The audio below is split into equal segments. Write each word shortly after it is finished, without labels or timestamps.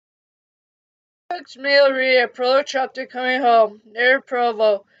Ludwig's mail reader, prologue chapter coming home, near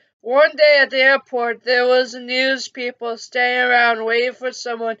Provo. One day at the airport, there was news people standing around waiting for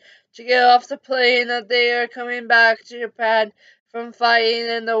someone to get off the plane that they are coming back to Japan from fighting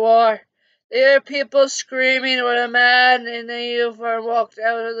in the war. There were people screaming when a man in a uniform walked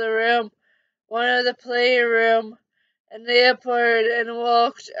out of the room, one of the plane room, and the airport, and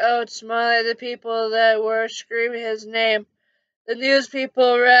walked out smiling at the people that were screaming his name. The news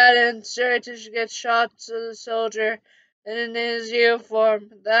people ran and started to get shots of the soldier in his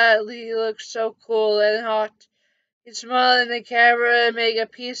uniform. That he looked so cool and hot. He smiled in the camera and made a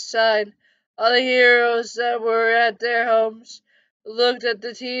peace sign. All the heroes that were at their homes looked at the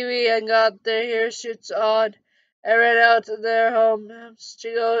TV and got their hero suits on and ran out to their homes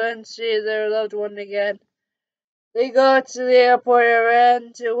to go and see their loved one again. They got to the airport and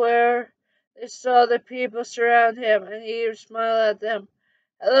ran to where they saw the people surround him, and he smiled at them.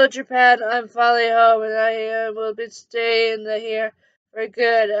 Hello, Japan. I'm finally home, and I will be staying here for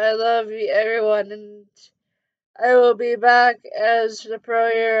good. I love you, everyone, and I will be back as the pro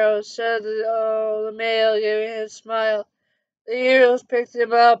hero, said the male, giving his smile. The heroes picked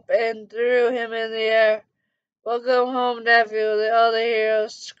him up and threw him in the air. Welcome home, nephew, all the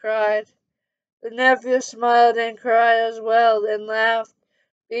heroes cried. The nephew smiled and cried as well, and laughed,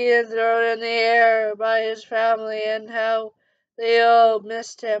 being thrown in the air by his family, and how they all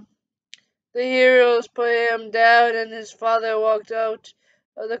missed him. The heroes put him down, and his father walked out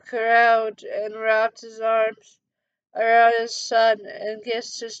of the crowd and wrapped his arms around his son and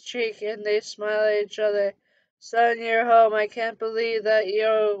kissed his cheek, and they smiled at each other. Son, you're home. I can't believe that you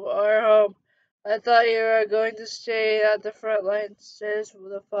are home. I thought you were going to stay at the front lines, says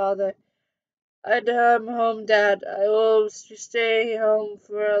the father. I'm home, Dad. I will stay home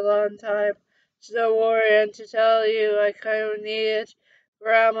for a long time. So don't worry, and to tell you, I kind of needed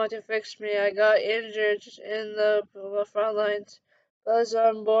Grandma to fix me. I got injured in the front lines, but I was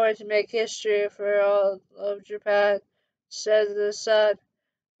on board to make history for all of Japan, said the son.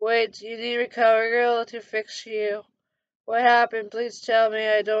 Wait, you need Recover Girl to fix you. What happened? Please tell me.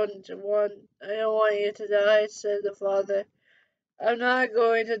 I don't want you to die, said the father. I'm not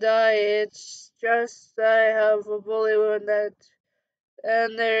going to die. It's just that I have a bullet wound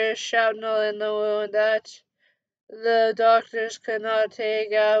and there is shrapnel in the wound that the doctors could not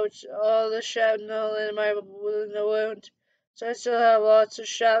take out all the shrapnel in the wound. So I still have lots of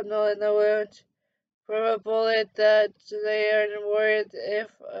shrapnel in the wound from a bullet that they are worried if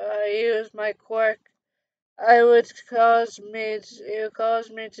I use my quirk, it would cause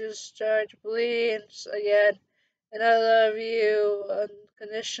me to start bleeding again, and I love you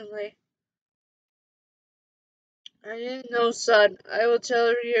unconditionally. I didn't know, son. I will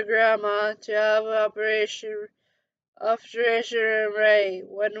tell your grandma to have an operation room ready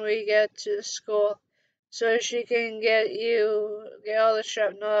when we get to school, so she can get all the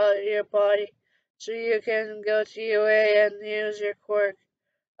shrapnel out of your body, so you can go to UA and use your quirk.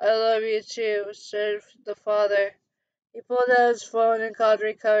 I love you too, said the father. He pulled out his phone and called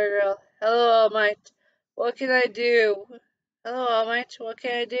Recovery Girl. Hello, All Might. What can I do? Hello, All Might. What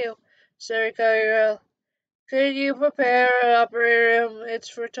can I do? Said Recovery Girl. Could you prepare an operating room? It's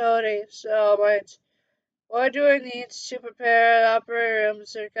for Tony, said All Might. Why do I need to prepare an operating room?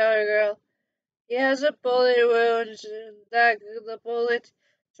 Said Recovery Girl. He has a bullet wound that the bullet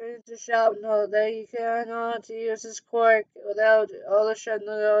turned into shrapnel that he cannot use his quirk without all the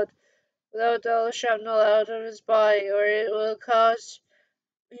shrapnel out of his body, or it will cause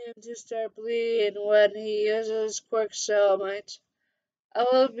him to start bleeding when he uses his quirk, so might. I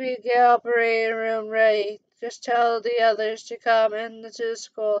will get operating room ready. Just tell the others to come into the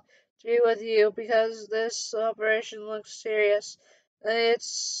school to be with you because this operation looks serious. And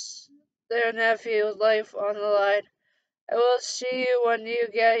it's their nephew's life on the line. I will see you when you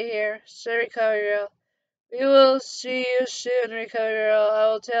get here, said Recovery Girl. We will see you soon, Recovery Girl. I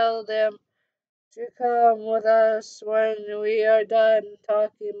will tell them to come with us when we are done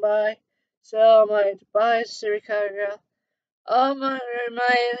talking. Bye. So All Might. Bye, said Recovery Girl. All Might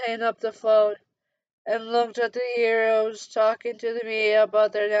hang up the phone and looked at the heroes talking to the media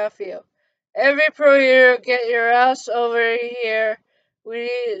about their nephew. Every pro hero, get your ass over here. We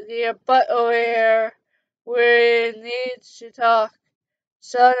need your butt over here. We need to talk.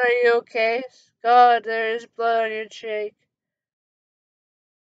 Son, are you okay? God, there is blood on your cheek.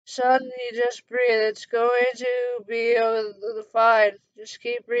 Son, you just breathe. It's going to be fine. Just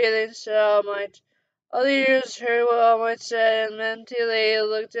keep breathing, said All Might. All the heroes heard what All Might said, and mentally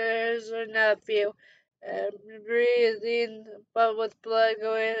looked at his nephew, and breathing, but with blood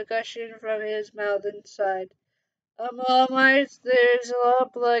gushing from his mouth inside. All right, there's a lot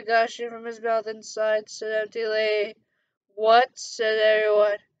of blood gushing from his mouth inside, said Empty Lady. What? Said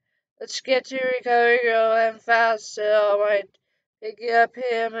everyone. Let's get to Recovery Girl and fast, said All Might, picking up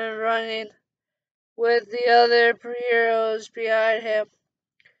him and running with the other heroes behind him.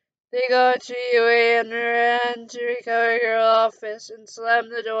 They got to UA and ran to Recovery Girl office and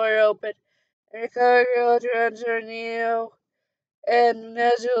slammed the door open. And Recovery Girl turned to Neo and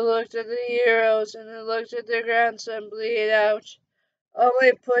Nezu looked at the heroes and then looked at their grandson bleed out.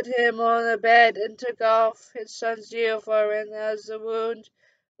 Ollie put him on the bed and took off his son's uniform, and as the wound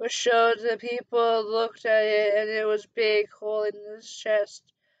was showed, the people looked at it, and it was big hole in his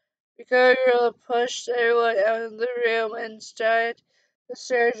chest. Mikagura pushed everyone out of the room and started the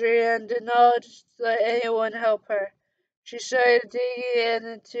surgery and did not let anyone help her. She started digging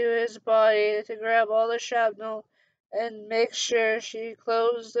into his body to grab all the shrapnel and make sure she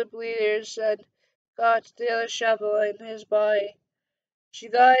closed the bleeders and got the other shrapnel in his body. She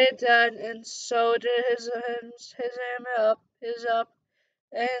got it done and sewed his up,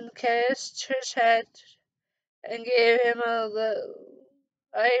 and kissed his head and gave him a little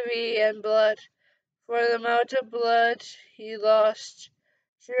IV and blood for the amount of blood he lost.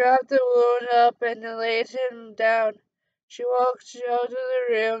 She wrapped the wound up and laid him down. She walked out of the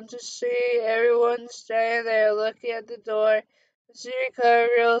room to see everyone standing there looking at the door, and see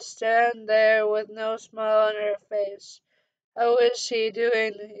Ricardo stand there with no smile on her face. How is he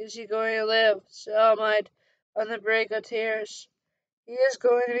doing? Is he going to live? Said All Might on the brink of tears. He is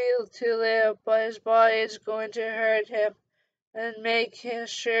going to be able to live, but his body is going to hurt him and make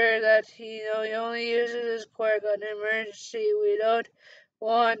sure that he only uses his quirk on emergency. We don't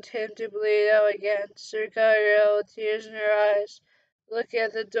want him to bleed out again. Sir Gabriel, with tears in her eyes, looking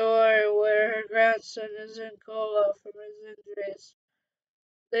at the door where her grandson is in coma from his injuries.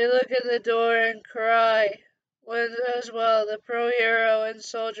 They look at the door and cry. When as well, the pro-hero and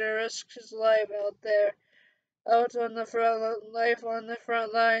soldier risks his life out there, out on the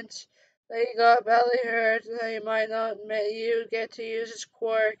front lines. That he got badly hurt, that he might not get to use his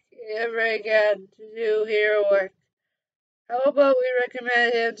quirk ever again to do hero work. How about we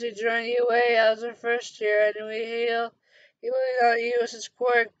recommend him to join UA as a first year, and he will not use his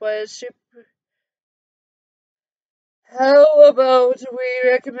quirk, but his super. How about we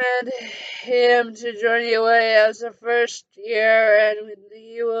recommend him to join UA as a first year, and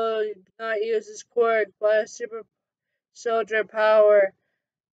he will not use his quirk, but his super soldier powers,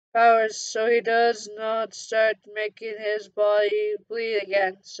 so he does not start making his body bleed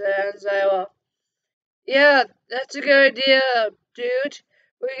again, said Anzaiwa. Yeah, that's a good idea, dude.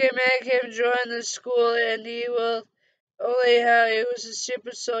 We can make him join the school and he will only use his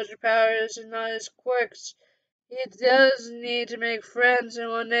super soldier powers and not his quirks. He does need to make friends, and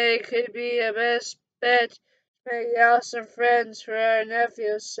one day it could be a best bet to make awesome friends for our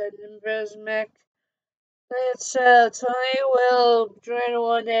nephews, said Empress Mech. It's Tony will join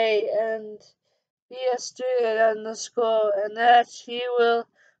one day and be a student in the school, and that he will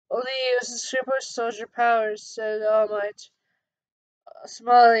only use his super soldier powers, said All Might,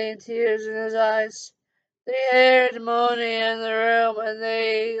 smiling, tears in his eyes. They heard moaning in the room, and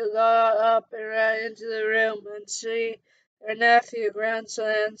they got up and ran into the room and see their nephew,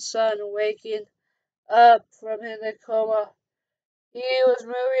 grandson, and son waking up from in the coma. He was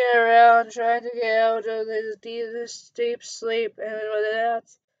moving around, trying to get out of this deep sleep, and with that,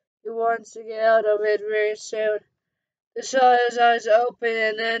 he wants to get out of it very soon. They saw his eyes open,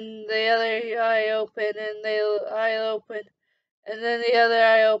 and then the other eye open, and the eye open, and then the other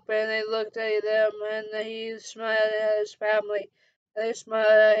eye open. And they looked at them, and he smiled at his family, and they smiled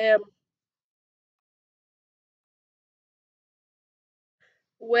at him.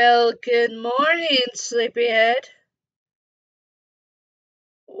 Well, good morning, sleepyhead.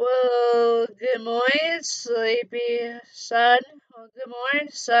 Well, good morning, sleepy son. Well, good morning,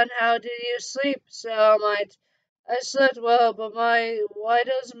 son. How did you sleep? Said All Might. I slept well, but why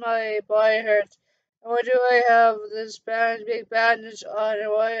does my body hurt? And why do I have this big bandage on?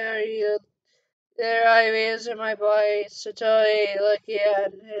 And why are you there? IVs in my body. Satori looking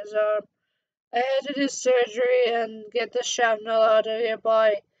at his arm. I had to do surgery and get the shrapnel out of your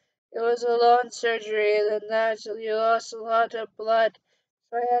body. It was a long surgery, and that you lost a lot of blood.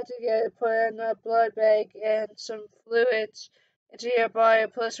 So I had to get put in a blood bag and some fluids into your body.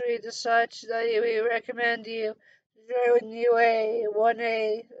 Plus, we decided that we recommend you to join UA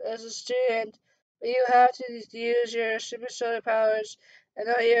 1A as a student, but you have to use your super solar powers and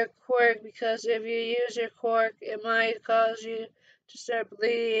not your quirk, because if you use your quirk, it might cause you to start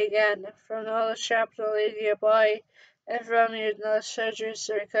bleeding again from all the shrapnel in your body and from your surgery,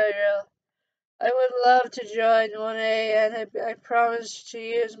 Sir Kyril. I would love to join 1A, and I promise to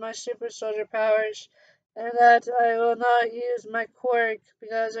use my super soldier powers, and that I will not use my quirk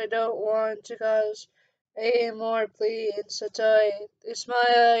because I don't want to cause any more plea in Satori. They smiled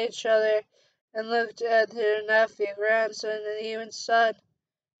at each other and looked at their nephew, grandson, and even son.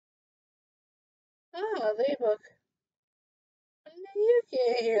 Ah, the book. You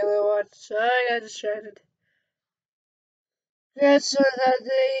can't hear the one, so I got distracted. Grandson that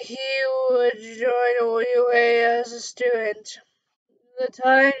he would join UA as a student. The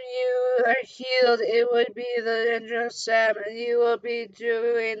time you are healed, it would be the Indra Sam, and you will be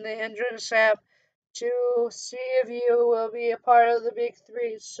doing the Indra Sam to see if you will be a part of the big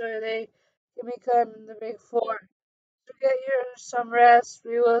three, so they can become the big four. So get your some rest.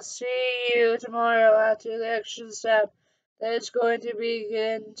 We will see you tomorrow after the action step that is going to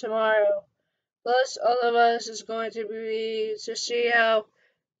begin tomorrow. Plus, all of us is going to be to see how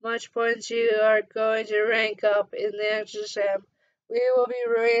much points you are going to rank up in the exam. We will be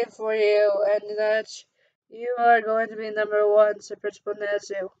rooting for you, and that you are going to be number one, said Principal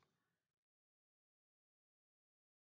Nezu.